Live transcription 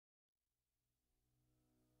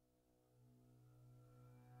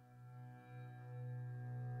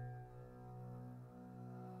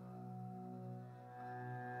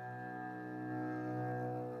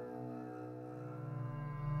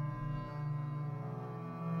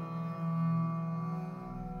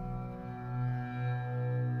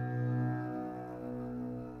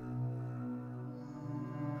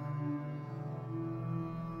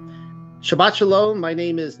Shabbat Shalom. My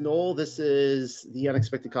name is Noel. This is the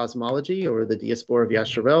Unexpected Cosmology, or the Diaspora of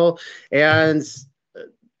Yasharel. And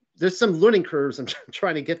there's some learning curves I'm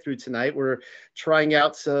trying to get through tonight. We're trying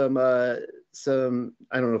out some I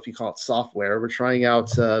don't know if you call it software. We're trying out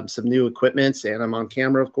some new equipment, and I'm on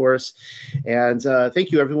camera, of course. And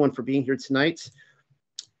thank you, everyone, for being here tonight.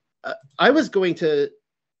 I was going to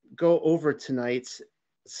go over tonight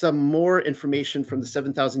some more information from the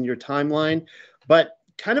 7,000-year timeline, but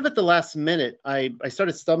kind of at the last minute, I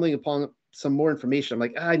started stumbling upon some more information. I'm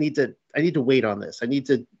like, I need to wait on this. I need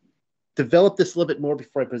to develop this a little bit more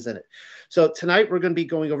before I present it. So tonight we're going to be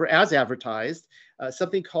going over, as advertised,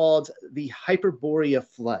 something called the Hyperborea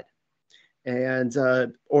Flood. And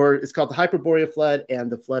or it's called the Hyperborea Flood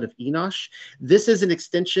and the Flood of Enosh. This is an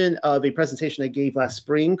extension of a presentation I gave last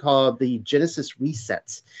spring called the Genesis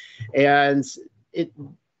Reset. And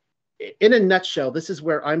in a nutshell, this is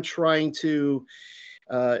where I'm trying to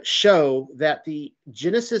show that the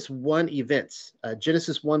Genesis 1 events,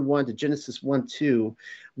 Genesis 1:1 to Genesis 1:2,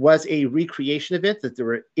 was a recreation event, that there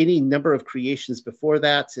were any number of creations before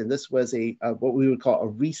that, and this was a what we would call a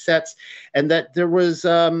reset, and that there was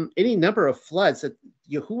any number of floods, that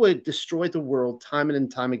Yahuwah destroyed the world time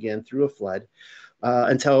and time again through a flood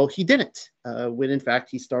until he didn't, when in fact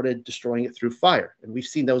he started destroying it through fire. And we've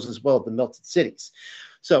seen those as well, the melted cities.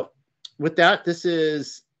 So with that, this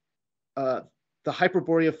is the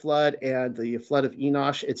Hyperborea Flood and the Flood of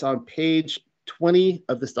Enosh. It's on page 20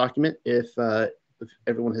 of this document, if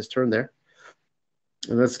everyone has turned there.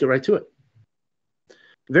 And let's get right to it.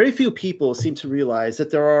 Very few people seem to realize that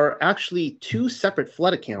there are actually two separate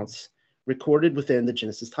flood accounts recorded within the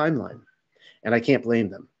Genesis timeline, and I can't blame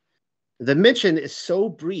them. The mention is so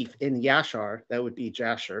brief in Yashar, that would be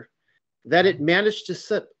Jasher, that it managed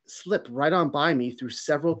to slip right on by me through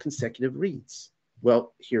several consecutive reads.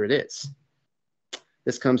 Well, here it is.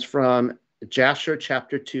 This comes from Jasher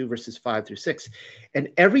chapter 2, verses 5 through 6. And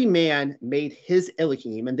every man made his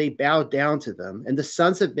Elohim, and they bowed down to them. And the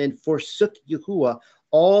sons of men forsook Yahuwah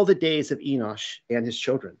all the days of Enosh and his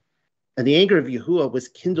children. And the anger of Yahuwah was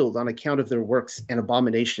kindled on account of their works and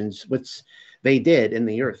abominations which they did in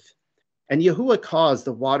the earth. And Yahuwah caused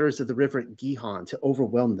the waters of the river Gihon to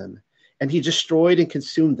overwhelm them. And he destroyed and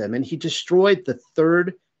consumed them. And he destroyed the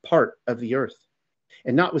third part of the earth.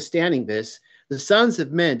 And notwithstanding this, the sons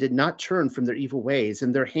of men did not turn from their evil ways,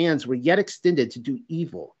 and their hands were yet extended to do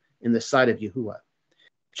evil in the sight of Yahuwah.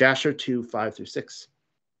 Jasher 2, 5 through 6.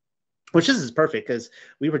 Which this is perfect, because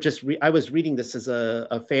I was reading this as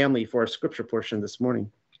a family for a scripture portion this morning.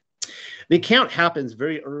 The account happens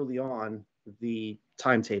very early on the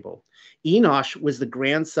timetable. Enosh was the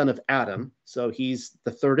grandson of Adam, so he's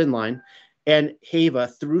the third in line, and Hava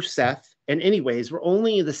through Seth. And anyways, we're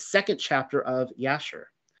only in the second chapter of Yasher.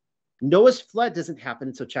 Noah's flood doesn't happen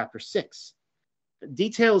until chapter 6.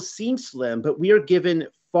 Details seem slim, but we are given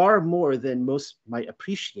far more than most might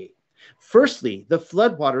appreciate. Firstly, the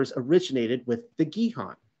floodwaters originated with the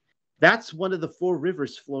Gihon. That's one of the 4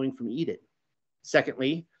 rivers flowing from Eden.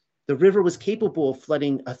 Secondly, the river was capable of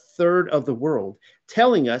flooding a third of the world,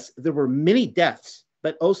 telling us there were many deaths,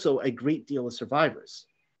 but also a great deal of survivors.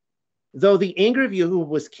 Though the anger of Yahuwah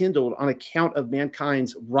was kindled on account of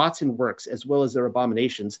mankind's rotten works as well as their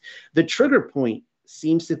abominations, the trigger point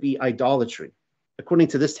seems to be idolatry, according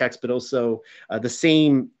to this text, but also the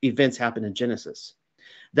same events happen in Genesis.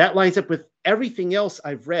 That lines up with everything else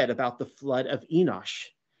I've read about the flood of Enosh.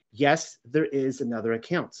 Yes, there is another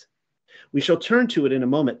account. We shall turn to it in a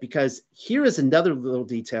moment, because here is another little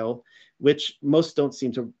detail which most don't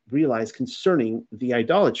seem to realize concerning the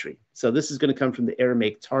idolatry. So this is going to come from the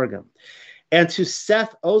Aramaic Targum. And to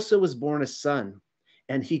Seth also was born a son,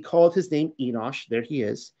 and he called his name Enosh. There he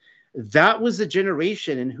is. That was the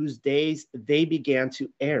generation in whose days they began to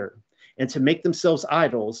err and to make themselves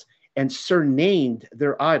idols, and surnamed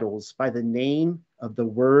their idols by the name of the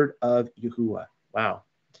word of Yahuwah. Wow.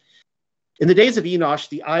 In the days of Enosh,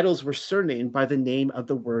 the idols were surnamed by the name of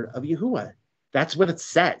the word of Yahuwah. That's what it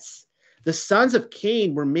says. The sons of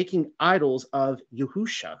Cain were making idols of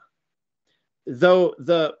Yahusha, though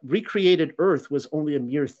the recreated earth was only a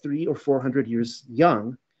mere 300 or 400 years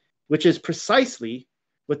young, which is precisely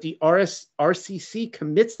what the RCC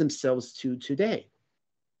commits themselves to today.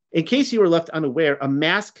 In case you are left unaware, a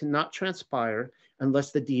mass cannot transpire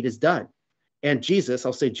unless the deed is done. And Jesus,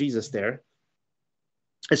 I'll say Jesus there,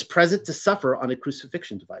 is present to suffer on a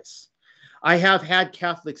crucifixion device. I have had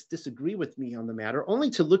Catholics disagree with me on the matter, only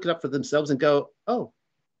to look it up for themselves and go, oh,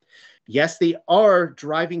 Yes, they are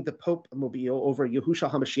driving the Pope mobile over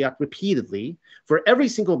Yahushua HaMashiach repeatedly for every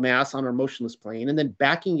single mass on our motionless plane and then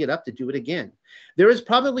backing it up to do it again. There is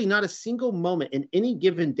probably not a single moment in any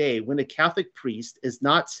given day when a Catholic priest is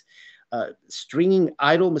not stringing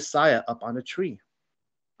idol Messiah up on a tree.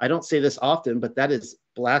 I don't say this often, but that is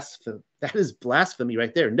blasphemy. That is blasphemy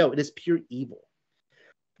right there. No, it is pure evil.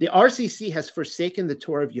 The RCC has forsaken the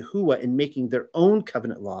Torah of Yahuwah in making their own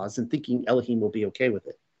covenant laws and thinking Elohim will be okay with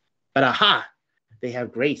it. But aha, they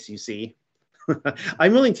have grace, you see.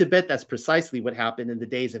 I'm willing to bet that's precisely what happened in the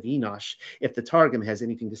days of Enosh, if the Targum has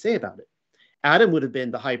anything to say about it. Adam would have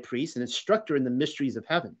been the high priest and instructor in the mysteries of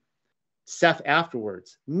heaven. Seth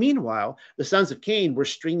afterwards. Meanwhile, the sons of Cain were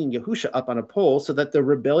stringing Yahusha up on a pole so that the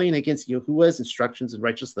rebellion against Yahuwah's instructions in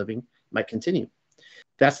righteous living might continue.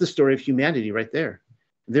 That's the story of humanity right there.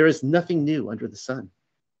 There is nothing new under the sun.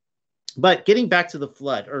 But getting back to the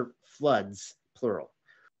flood, or floods, plural.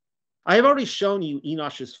 I have already shown you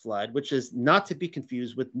Enosh's flood, which is not to be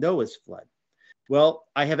confused with Noah's flood. Well,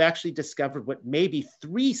 I have actually discovered what may be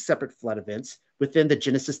 3 separate flood events within the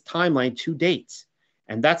Genesis timeline to date.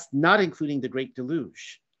 And that's not including the Great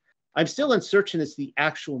Deluge. I'm still uncertain as to the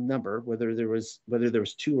actual number, whether there was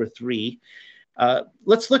 2 or 3.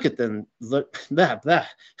 Let's look at them. Let's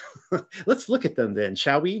look at them then,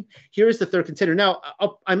 shall we? Here is the third contender. Now,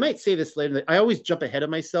 I might say this later. I always jump ahead of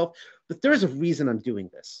myself, but there is a reason I'm doing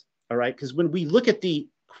this. All right, because when we look at the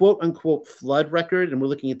quote unquote flood record and we're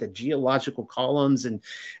looking at the geological columns and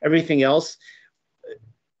everything else,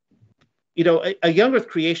 you know, a young earth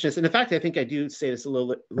creationist, and in fact, I think I do say this a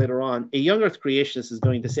little later on, a young earth creationist is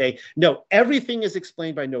going to say, no, everything is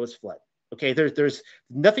explained by Noah's flood. Okay, there's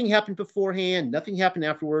nothing happened beforehand, nothing happened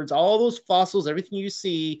afterwards. All those fossils, everything you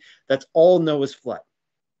see, that's all Noah's flood.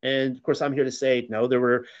 And of course, I'm here to say, no, there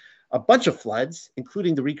were a bunch of floods,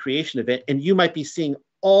 including the recreation event, and you might be seeing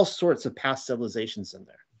all sorts of past civilizations in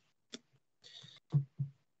there.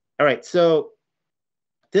 All right, so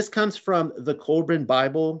this comes from the Colburn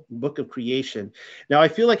Bible, Book of Creation. Now, I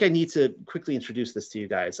feel like I need to quickly introduce this to you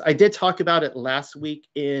guys. I did talk about it last week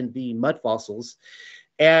in the mud fossils,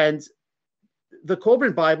 and the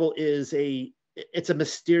Colburn Bible is it's a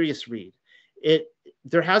mysterious read.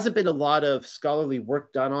 There hasn't been a lot of scholarly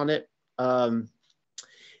work done on it.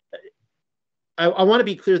 I want to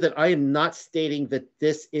be clear that I am not stating that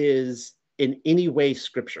this is in any way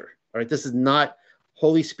scripture. All right, this is not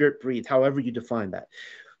Holy Spirit breathed, however you define that.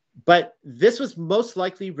 But this was most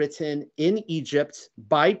likely written in Egypt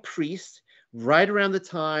by priests right around the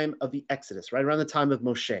time of the Exodus, right around the time of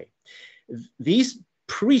Moshe. These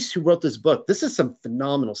priests who wrote this book, this is some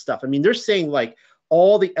phenomenal stuff. I mean, they're saying like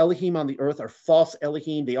all the Elohim on the earth are false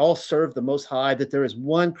Elohim. They all serve the Most High, that there is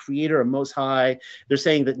one creator of Most High. They're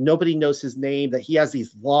saying that nobody knows his name, that he has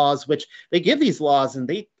these laws, which they give these laws and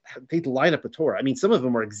they line up with Torah. I mean, some of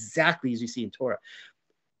them are exactly as you see in Torah.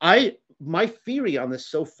 My theory on this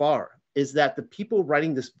so far is that the people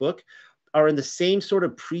writing this book are in the same sort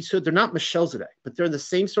of priesthood. They're not Melchizedek, but they're in the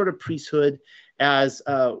same sort of priesthood as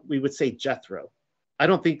we would say Jethro.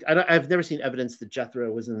 I've never seen evidence that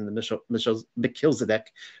Jethro was in the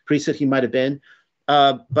Melchizedek priesthood. He might have been,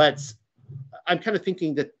 but I'm kind of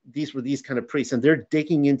thinking that these were these kind of priests, and they're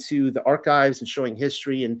digging into the archives and showing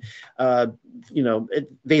history, and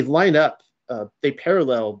they line up, they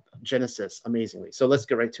parallel Genesis amazingly. So let's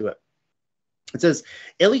get right to it. It says,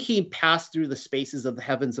 Elohim passed through the spaces of the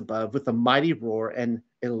heavens above with a mighty roar and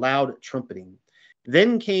a loud trumpeting.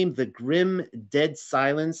 Then came the grim, dead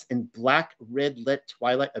silence and black, red-lit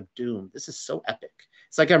twilight of doom. This is so epic.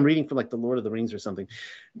 It's like I'm reading from like the Lord of the Rings or something.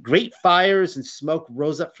 Great fires and smoke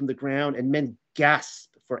rose up from the ground, and men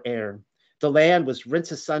gasped for air. The land was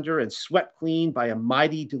rent asunder and swept clean by a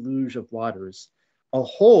mighty deluge of waters. A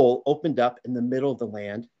hole opened up in the middle of the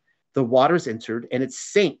land. The waters entered, and it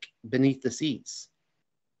sank beneath the seas.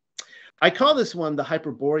 I call this one the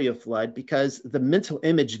Hyperborea Flood because the mental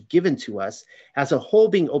image given to us has a hole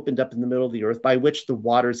being opened up in the middle of the earth by which the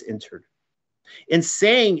waters entered. In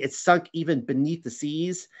saying it sunk even beneath the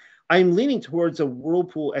seas, I'm leaning towards a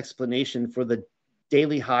whirlpool explanation for the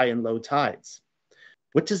daily high and low tides.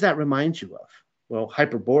 What does that remind you of? Well,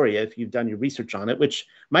 Hyperborea, if you've done your research on it, which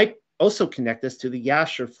might also connect us to the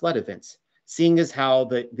Yasher flood events, seeing as how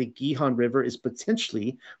the Gihon River is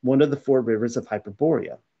potentially one of the 4 rivers of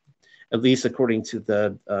Hyperborea, at least according to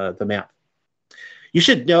the map. You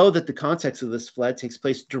should know that the context of this flood takes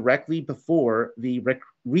place directly before the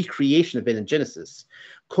recreation event in Genesis.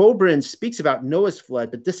 Colburn speaks about Noah's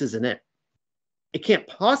flood, but this isn't it. It can't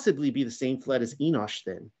possibly be the same flood as Enosh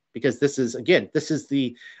then, because this is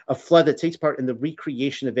a flood that takes part in the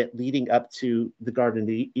recreation event leading up to the Garden of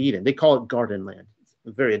Eden. They call it Garden Land.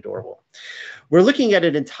 Very adorable. We're looking at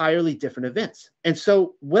an entirely different event. And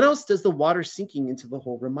so what else does the water sinking into the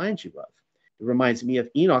hole remind you of? It reminds me of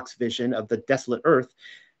Enoch's vision of the desolate earth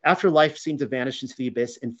after life seemed to vanish into the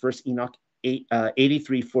abyss in 1 Enoch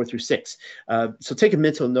 83, 4 through 6. So take a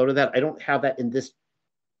mental note of that. I don't have that in this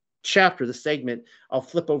chapter, the segment. I'll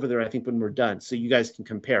flip over there, I think, when we're done, so you guys can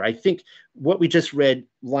compare. I think what we just read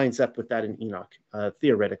lines up with that in Enoch,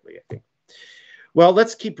 theoretically, I think. Well,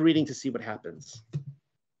 let's keep reading to see what happens.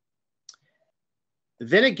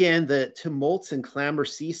 Then again, the tumults and clamor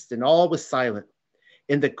ceased, and all was silent.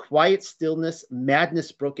 In the quiet stillness,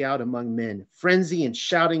 madness broke out among men. Frenzy and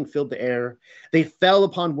shouting filled the air. They fell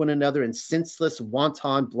upon one another in senseless,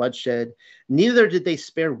 wanton bloodshed. Neither did they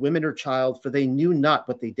spare women or child, for they knew not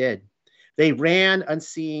what they did. They ran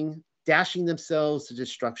unseeing, dashing themselves to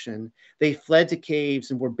destruction. They fled to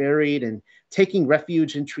caves and were buried, and taking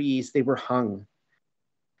refuge in trees, they were hung.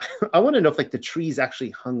 I want to know if like the trees actually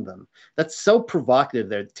hung them. That's so provocative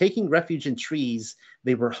there. Taking refuge in trees,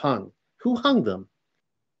 they were hung. Who hung them?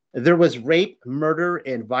 There was rape, murder,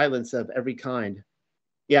 and violence of every kind.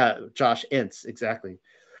 Yeah, Josh, Ince, exactly.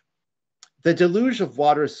 The deluge of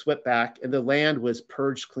waters swept back, and the land was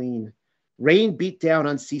purged clean. Rain beat down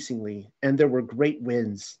unceasingly, and there were great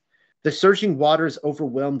winds. The surging waters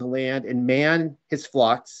overwhelmed the land, and man, his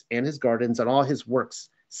flocks, and his gardens, and all his works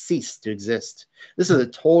ceased to exist. This is a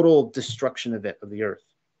total destruction event of the earth.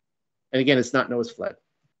 And again, it's not Noah's flood.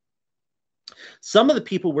 Some of the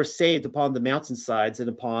people were saved upon the mountainsides and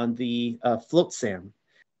upon the flotsam,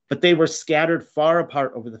 but they were scattered far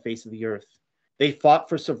apart over the face of the earth. They fought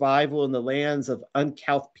for survival in the lands of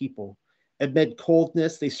uncouth people. Amid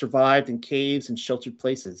coldness, they survived in caves and sheltered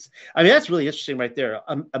places. I mean, that's really interesting right there.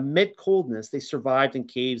 Amid coldness, they survived in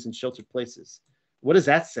caves and sheltered places. What does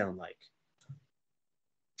that sound like?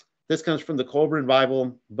 This comes from the Colburn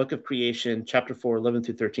Bible, Book of Creation, chapter 4, 11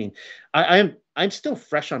 through 13. I'm still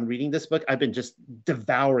fresh on reading this book. I've been just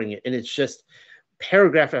devouring it, and it's just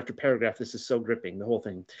paragraph after paragraph. This is so gripping, the whole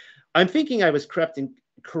thing. I'm thinking I was correct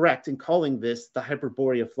in calling this the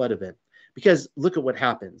Hyperborea Flood event, because look at what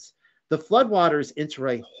happens. The floodwaters enter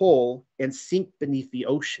a hole and sink beneath the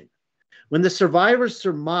ocean. When the survivors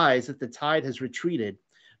surmise that the tide has retreated,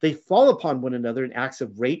 they fall upon one another in acts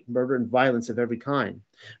of rape, murder, and violence of every kind.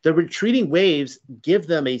 The retreating waves give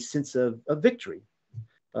them a sense of victory,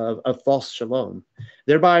 of false shalom,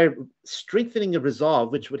 thereby strengthening a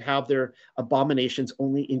resolve which would have their abominations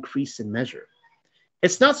only increase in measure.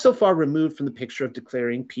 It's not so far removed from the picture of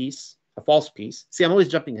declaring peace, a false peace. See, I'm always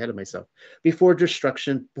jumping ahead of myself. Before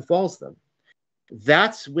destruction befalls them.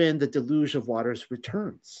 That's when the deluge of waters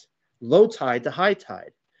returns, low tide to high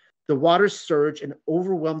tide. The waters surge and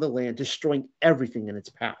overwhelm the land, destroying everything in its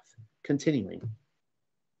path. Continuing.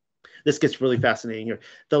 This gets really fascinating here.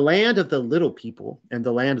 The land of the little people, and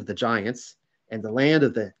the land of the giants, and the land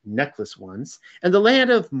of the necklace ones, and the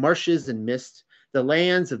land of marshes and mist, the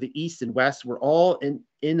lands of the east and west were all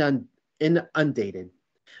inundated.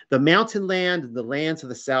 The mountain land and the lands of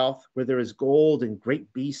the south, where there is gold and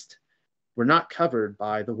great beast, were not covered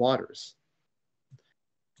by the waters.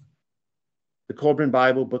 The Colburn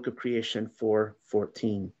Bible, Book of Creation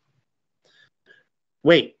 4:14.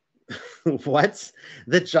 Wait, what?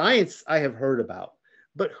 The giants I have heard about,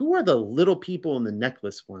 but who are the little people and the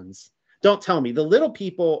necklace ones? Don't tell me. The little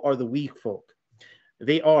people are the weak folk.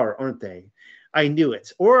 They are, aren't they? I knew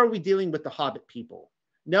it. Or are we dealing with the hobbit people?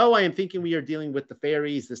 No, I am thinking we are dealing with the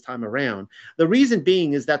fairies this time around. The reason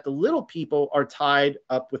being is that the little people are tied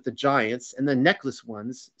up with the giants, and the necklace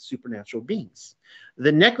ones, supernatural beings.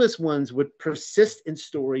 The necklace ones would persist in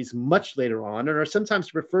stories much later on and are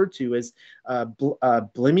sometimes referred to as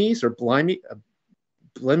blimmies or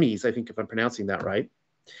blimmies, I think, if I'm pronouncing that right.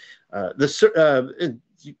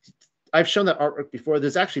 I've shown that artwork before.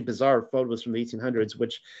 There's actually bizarre photos from the 1800s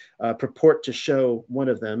which purport to show one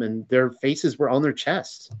of them, and their faces were on their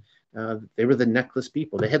chests. They were the necklace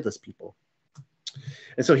people, the headless people.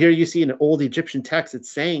 And so here you see in an old Egyptian text,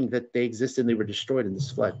 it's saying that they existed and they were destroyed in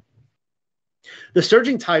this flood. The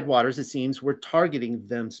surging tide waters, it seems, were targeting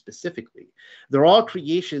them specifically. They're all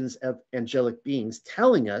creations of angelic beings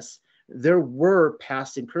telling us there were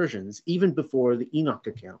past incursions, even before the Enoch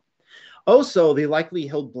account. Also, they likely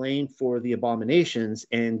held blame for the abominations.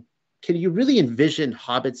 And can you really envision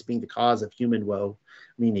hobbits being the cause of human woe?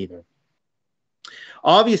 Me neither.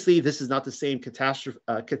 Obviously, this is not the same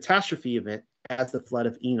catastrophe event as the flood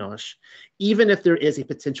of Enosh, even if there is a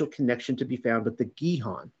potential connection to be found with the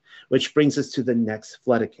Gihon, which brings us to the next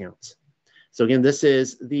flood account. So again, this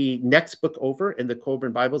is the next book over in the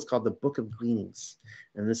Colburn Bible. It's called the Book of Gleanings.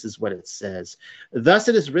 And this is what it says. Thus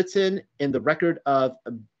it is written in the record of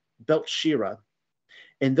Beltshira.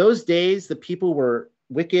 In those days, the people were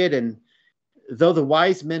wicked, and though the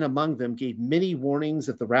wise men among them gave many warnings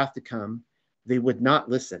of the wrath to come, they would not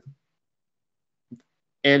listen.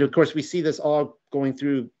 And of course, we see this all going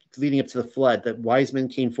through, leading up to the flood, that wise men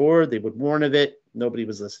came forward, they would warn of it, nobody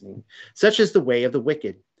was listening. Such is the way of the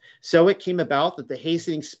wicked. So it came about that the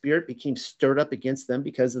hastening spirit became stirred up against them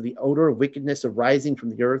because of the odor of wickedness arising from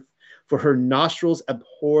the earth, for her nostrils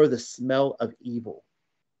abhor the smell of evil.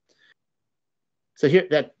 So here,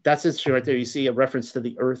 that's interesting right there. You see a reference to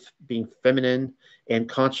the earth being feminine and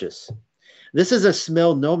conscious. This is a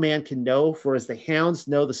smell no man can know, for as the hounds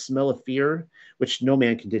know the smell of fear, which no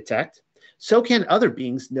man can detect, so can other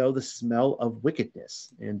beings know the smell of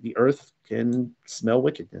wickedness, and the earth can smell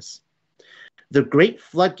wickedness. The great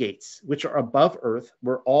floodgates, which are above earth,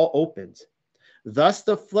 were all opened. Thus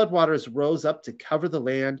the floodwaters rose up to cover the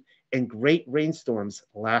land, and great rainstorms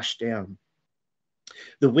lashed down.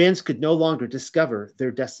 The winds could no longer discover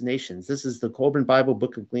their destinations. This is the Colburn Bible,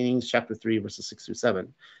 Book of Gleanings, chapter 3, verses 6 through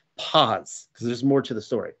 7. Pause, because there's more to the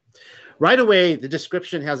story. Right away, the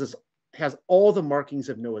description has all the markings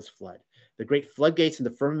of Noah's flood. The great floodgates in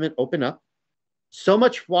the firmament open up. So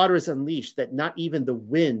much water is unleashed that not even the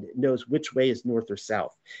wind knows which way is north or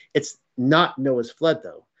south. It's not Noah's flood,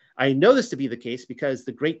 though. I know this to be the case because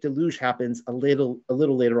the great deluge happens a little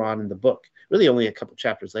later on in the book, really only a couple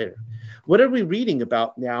chapters later. What we are reading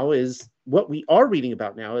about now is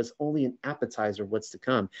only an appetizer of what's to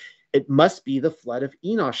come. It must be the flood of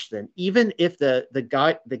Enosh then, even if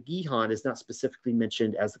the Gihon is not specifically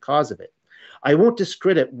mentioned as the cause of it. I won't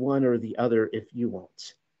discredit one or the other if you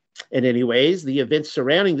won't. In any ways, the event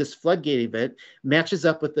surrounding this floodgate event matches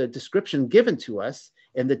up with the description given to us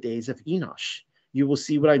in the days of Enosh. You will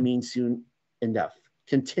see what I mean soon enough.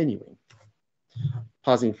 Continuing.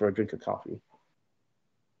 Pausing for a drink of coffee.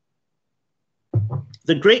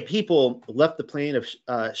 The great people left the plain of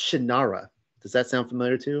Shinar. Does that sound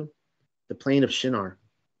familiar to you? The plain of Shinar.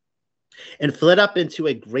 And fled up into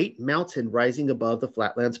a great mountain rising above the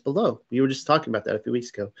flatlands below. We were just talking about that a few weeks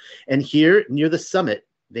ago. And here, near the summit,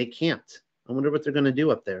 they camped. I wonder what they're going to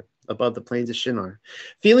do up there above the plains of Shinar.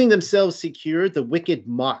 Feeling themselves secure, the wicked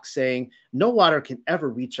mock, saying, no water can ever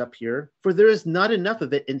reach up here, for there is not enough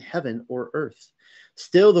of it in heaven or earth.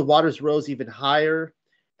 Still the waters rose even higher,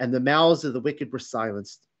 and the mouths of the wicked were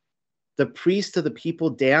silenced. The priests of the people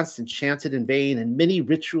danced and chanted in vain, and many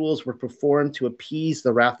rituals were performed to appease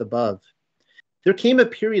the wrath above. There came a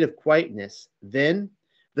period of quietness. Then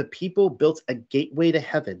the people built a gateway to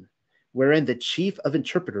heaven, wherein the chief of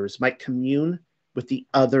interpreters might commune with the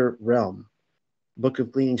other realm. Book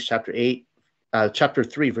of Gleanings, chapter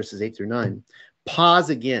 3, verses 8 through 9. Pause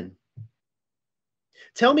again.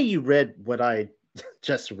 Tell me you read what I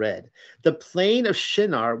just read. The plain of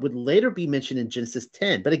Shinar would later be mentioned in Genesis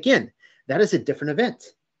 10, but again, that is a different event,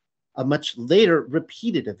 a much later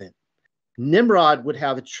repeated event. Nimrod would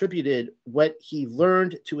have attributed what he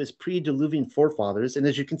learned to his pre-Diluvian forefathers, and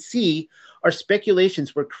as you can see, our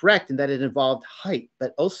speculations were correct in that it involved height,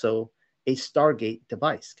 but also a Stargate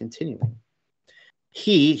device. Continuing,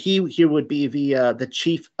 he here would be the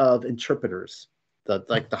chief of interpreters,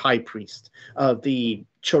 the high priest of the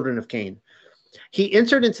children of Cain. He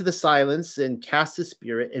entered into the silence and cast his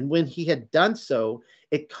spirit, and when he had done so,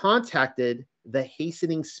 it contacted the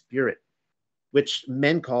hastening spirit, which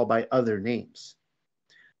men call by other names.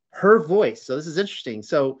 Her voice. So this is interesting.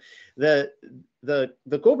 So the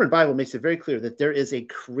Colburn Bible makes it very clear that there is a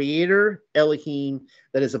creator Elohim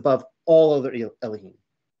that is above all other Elohim.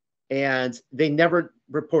 And they never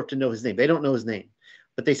report to know his name. They don't know his name.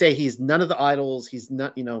 But they say he's none of the idols. He's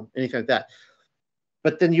not, anything like that.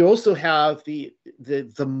 But then you also have the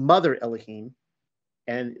mother Elohim,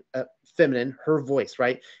 and feminine, her voice,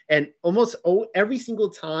 right? And almost every single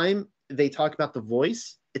time they talk about the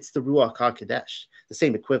voice, it's the Ruach HaKodesh, the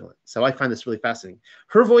same equivalent. So I find this really fascinating.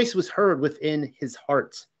 Her voice was heard within his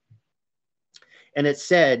heart. And it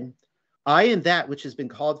said, I am that which has been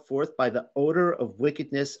called forth by the odor of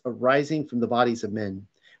wickedness arising from the bodies of men,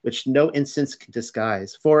 which no incense can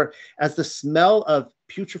disguise. For as the smell of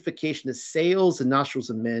putrefaction assails the nostrils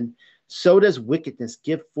of men, so does wickedness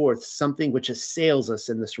give forth something which assails us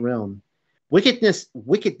in this realm. Wickedness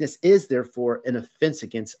is therefore an offense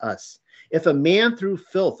against us. If a man threw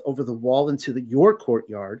filth over the wall into your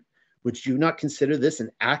courtyard, would you not consider this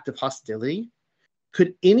an act of hostility?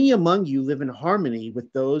 Could any among you live in harmony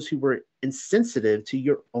with those who were insensitive to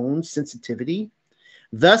your own sensitivity?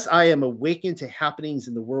 Thus I am awakened to happenings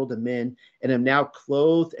in the world of men, and am now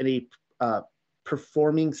clothed in a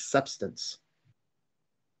performing substance.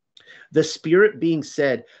 The Spirit being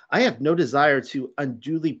said, I have no desire to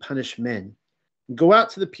unduly punish men, Go out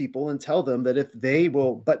to the people and tell them that if they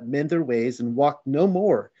will but mend their ways and walk no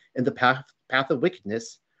more in the path of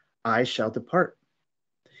wickedness, I shall depart.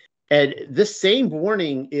 And this same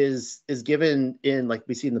warning is given in, like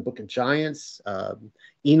we see in the Book of Giants,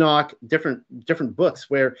 Enoch, different books,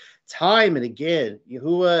 where time and again,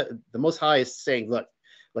 Yahuwah, the Most High, is saying, look,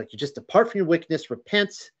 like, you just depart from your wickedness,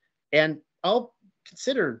 repent, and I'll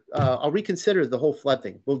reconsider the whole flood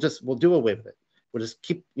thing. We'll do away with it. We'll just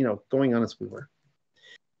keep, going on as we were.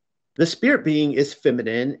 The spirit being is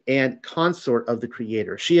feminine and consort of the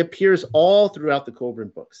Creator. She appears all throughout the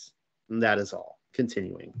Kobrin books. And that is all.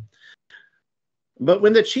 Continuing. But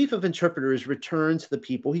when the chief of interpreters returned to the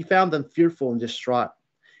people, he found them fearful and distraught,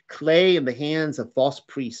 clay in the hands of false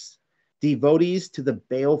priests, devotees to the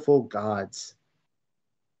baleful gods.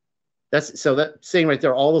 That's saying right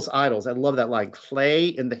there, all those idols. I love that line. Clay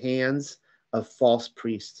in the hands of false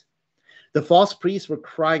priests. The false priests were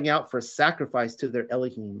crying out for a sacrifice to their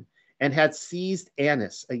Elohim and had seized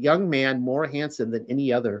Annas, a young man more handsome than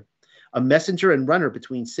any other, a messenger and runner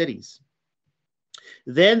between cities.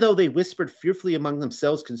 Then, though they whispered fearfully among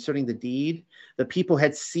themselves concerning the deed, the people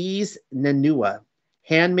had seized Nenua,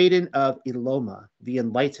 handmaiden of Eloma, the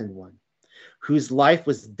enlightened one, whose life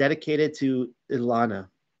was dedicated to Ilana,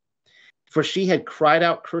 for she had cried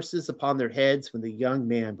out curses upon their heads when the young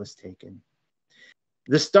man was taken.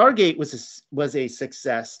 The Stargate was a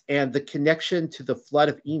success, and the connection to the flood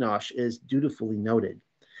of Enosh is dutifully noted.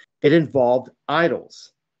 It involved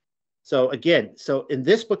idols. So again, in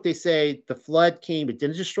this book, they say the flood came, it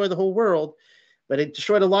didn't destroy the whole world, but it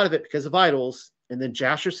destroyed a lot of it because of idols. And then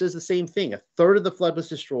Jasher says the same thing. A third of the flood was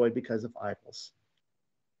destroyed because of idols.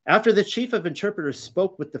 After the chief of interpreters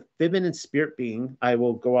spoke with the feminine spirit being, I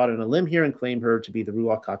will go out on a limb here and claim her to be the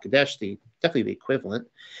Ruach HaKodesh, definitely the equivalent.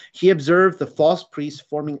 He observed the false priests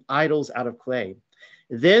forming idols out of clay.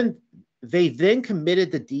 They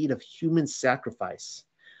committed the deed of human sacrifice.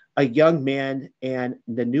 A young man and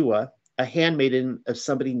Nenua, a handmaiden of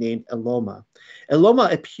somebody named Eloma.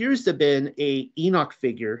 Eloma appears to have been a Enoch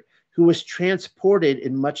figure who was transported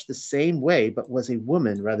in much the same way, but was a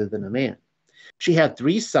woman rather than a man. She had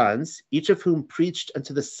 3 sons, each of whom preached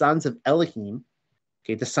unto the sons of Elohim,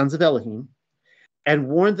 the sons of Elohim, and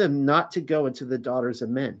warned them not to go into the daughters of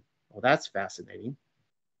men. Well, that's fascinating.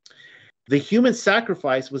 The human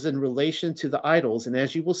sacrifice was in relation to the idols, and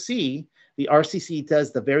as you will see, the RCC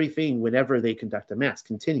does the very thing whenever they conduct a mass.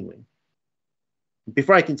 Continuing.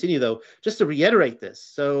 Before I continue, though, just to reiterate this.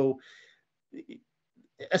 So,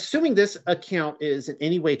 assuming this account is in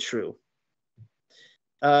any way true,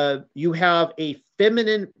 you have a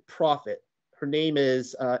feminine prophet. Her name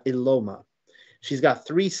is Eloma. She's got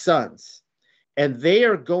 3 sons, and they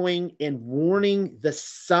are going and warning the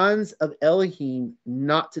sons of Elohim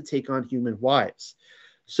not to take on human wives.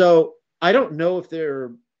 So I don't know if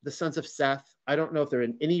they're the sons of Seth. I don't know if they're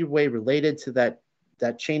in any way related to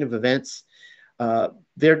that chain of events.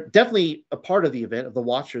 They're definitely a part of the event, of the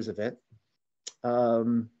Watchers event,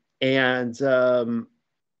 and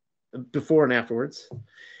before and afterwards.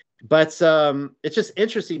 But it's just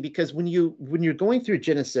interesting because when you're going through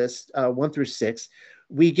Genesis 1 through 6,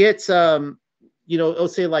 we get it'll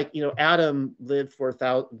say Adam lived for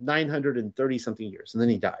 930 something years and then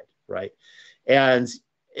he died, right? And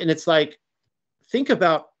it's like, think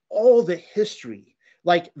about all the history.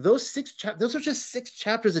 Like those those are just 6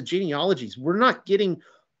 chapters of genealogies. We're not getting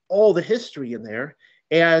all the history in there.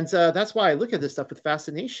 And that's why I look at this stuff with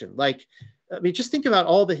fascination. Like, I mean, just think about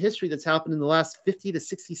all the history that's happened in the last 50 to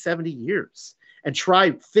 60, 70 years and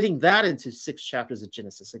try fitting that into 6 chapters of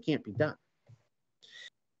Genesis. It can't be done.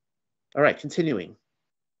 All right, continuing.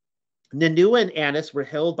 Nenua and Annas were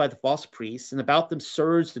held by the false priests, and about them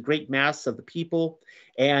surged the great mass of the people.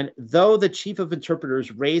 And though the chief of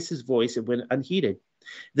interpreters raised his voice, it went unheeded.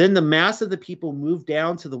 Then the mass of the people moved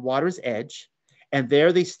down to the water's edge, and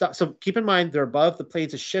there they stopped. So keep in mind, they're above the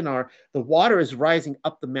plains of Shinar. The water is rising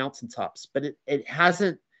up the mountaintops, but it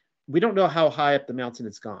hasn't, we don't know how high up the mountain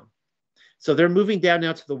it's gone. So they're moving down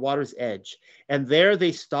now to the water's edge. And there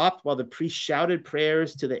they stopped while the priest shouted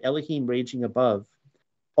prayers to the Elohim raging above.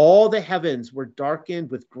 All the heavens were darkened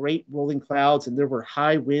with great rolling clouds, and there were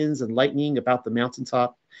high winds and lightning about the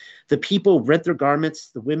mountaintop. The people rent their garments,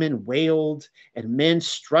 the women wailed, and men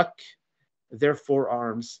struck their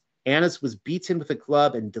forearms. Annas was beaten with a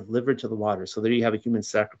club and delivered to the water. So there you have a human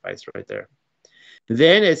sacrifice right there.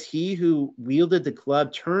 Then as he who wielded the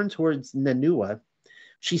club turned towards Nenua,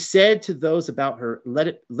 she said to those about her,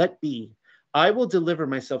 let be. I will deliver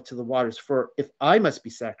myself to the waters, for if I must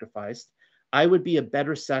be sacrificed, I would be a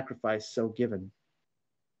better sacrifice so given.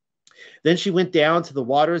 Then she went down to the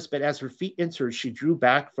waters, but as her feet entered, she drew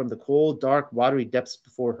back from the cold, dark, watery depths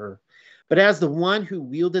before her. But as the one who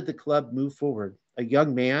wielded the club moved forward, a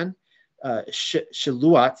young man,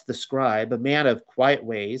 Shaluat the scribe, a man of quiet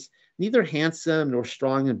ways, neither handsome nor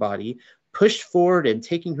strong in body, pushed forward and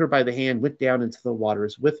taking her by the hand, went down into the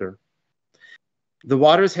waters with her. The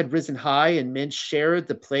waters had risen high, and men shared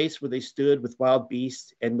the place where they stood with wild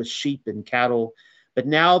beasts and with sheep and cattle. But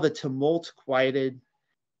now the tumult quieted,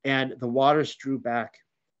 and the waters drew back.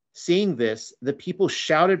 Seeing this, the people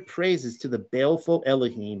shouted praises to the baleful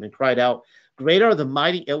Elohim and cried out, "Great are the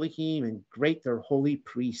mighty Elohim, and great their holy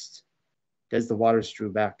priests," as the waters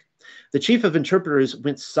drew back. The chief of interpreters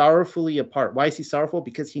went sorrowfully apart. Why is he sorrowful?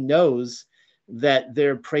 Because he knows that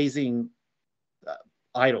they're praising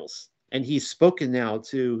idols. And he's spoken now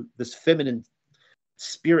to this feminine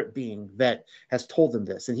spirit being that has told them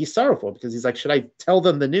this. And he's sorrowful because he's like, should I tell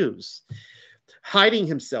them the news? Hiding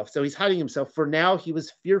himself. So he's hiding himself. For now, he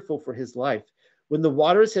was fearful for his life. When the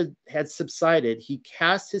waters had subsided, he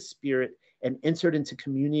cast his spirit and entered into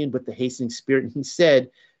communion with the hastening spirit. And he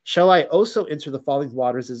said, "Shall I also enter the falling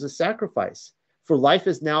waters as a sacrifice? For life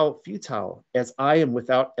is now futile, as I am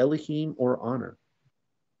without Elohim or honor."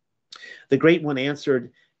 The great one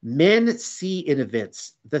answered, "Men see in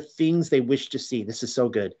events the things they wish to see." This is so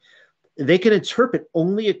good. "They can interpret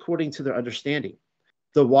only according to their understanding.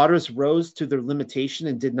 The waters rose to their limitation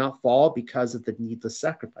and did not fall because of the needless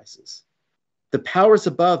sacrifices. The powers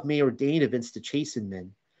above may ordain events to chasten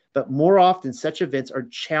men, but more often such events are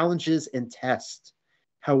challenges and tests.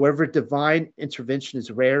 However, divine intervention is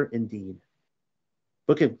rare indeed."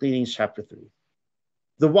 Book of Gleanings, chapter 3.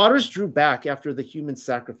 The waters drew back after the human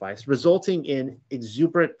sacrifice, resulting in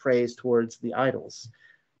exuberant praise towards the idols,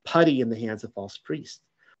 putty in the hands of false priests.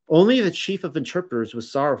 Only the chief of interpreters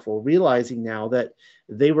was sorrowful, realizing now that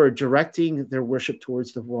they were directing their worship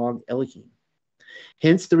towards the wrong Elohim.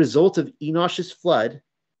 Hence, the result of Enosh's flood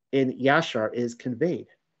in Yashar is conveyed.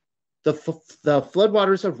 The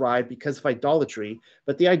floodwaters arrived because of idolatry,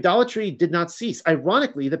 but the idolatry did not cease.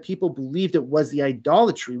 Ironically, the people believed it was the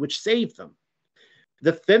idolatry which saved them.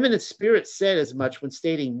 The feminine spirit said as much when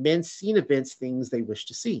stating, "Men see in events things they wish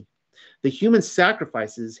to see." The human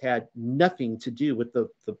sacrifices had nothing to do with the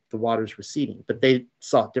waters receding, but they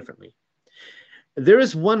saw it differently. There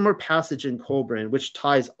is one more passage in Kolbrin which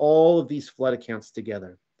ties all of these flood accounts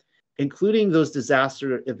together, including those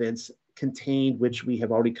disaster events contained, which we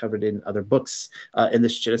have already covered in other books in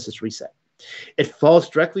this Genesis reset. It falls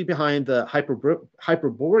directly behind the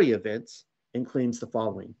Hyperborea events and claims the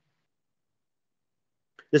following.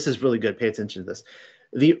 This is really good. Pay attention to this.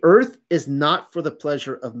 "The earth is not for the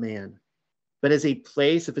pleasure of man, but as a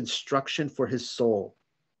place of instruction for his soul.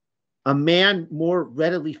 A man more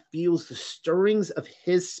readily feels the stirrings of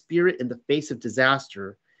his spirit in the face of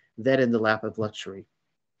disaster than in the lap of luxury.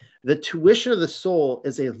 The tuition of the soul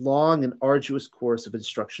is a long and arduous course of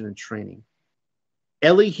instruction and training.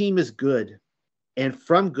 Elohim is good, and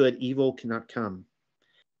from good evil cannot come.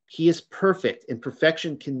 He is perfect, and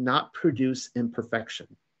perfection cannot produce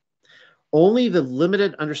imperfection. Only the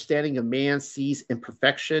limited understanding of man sees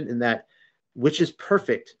imperfection in that which is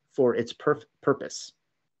perfect for its purpose.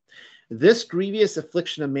 This grievous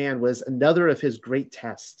affliction of man was another of his great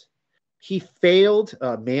tests. He failed,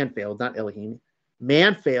 man failed, not Elohim.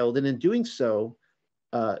 Man failed, and in doing so,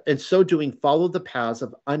 followed the paths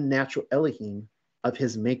of unnatural Elohim of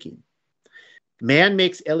his making. Man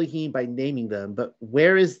makes Elohim by naming them, but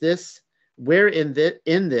where in this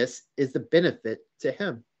is the benefit to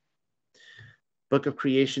him?" Book of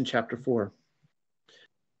Creation, chapter 4.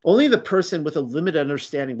 Only the person with a limited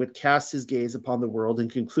understanding would cast his gaze upon the world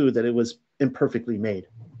and conclude that it was imperfectly made.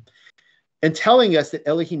 In telling us that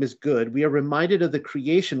Elohim is good, we are reminded of the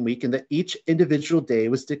creation week and that each individual day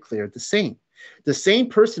was declared the same. The same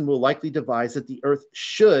person will likely devise that the earth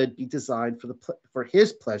should be designed for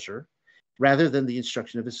his pleasure rather than the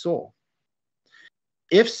instruction of his soul.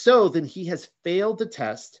 If so, then he has failed the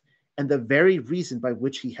test and the very reason by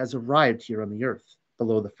which he has arrived here on the earth,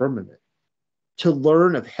 below the firmament, to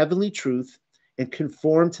learn of heavenly truth and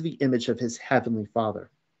conform to the image of his heavenly Father.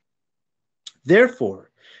 Therefore,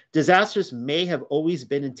 disasters may have always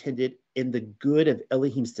been intended in the good of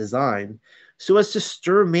Elohim's design so as to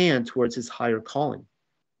stir man towards his higher calling.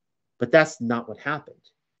 But that's not what happened.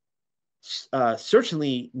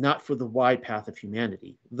 Certainly not for the wide path of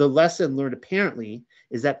humanity. The lesson learned apparently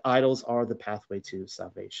is that idols are the pathway to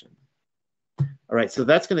salvation. All right, so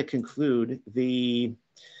that's going to conclude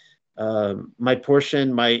my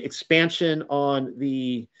portion, my expansion on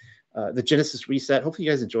the Genesis reset. Hopefully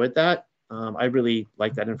you guys enjoyed that. I really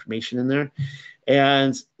like that information in there.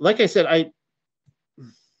 And like I said,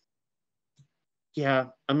 Yeah,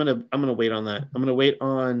 I'm gonna wait on that. I'm gonna wait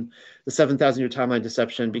on the 7,000 year timeline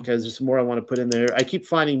deception because there's more I want to put in there. I keep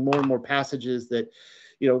finding more and more passages that,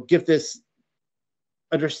 give this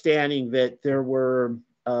understanding that there were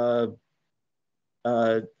uh,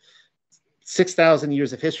 6,000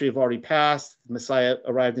 years of history have already passed. The Messiah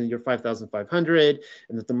arrived in the year 5,500,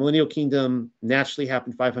 and that the millennial kingdom naturally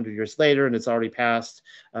happened 500 years later, and it's already passed.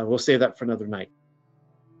 We'll save that for another night.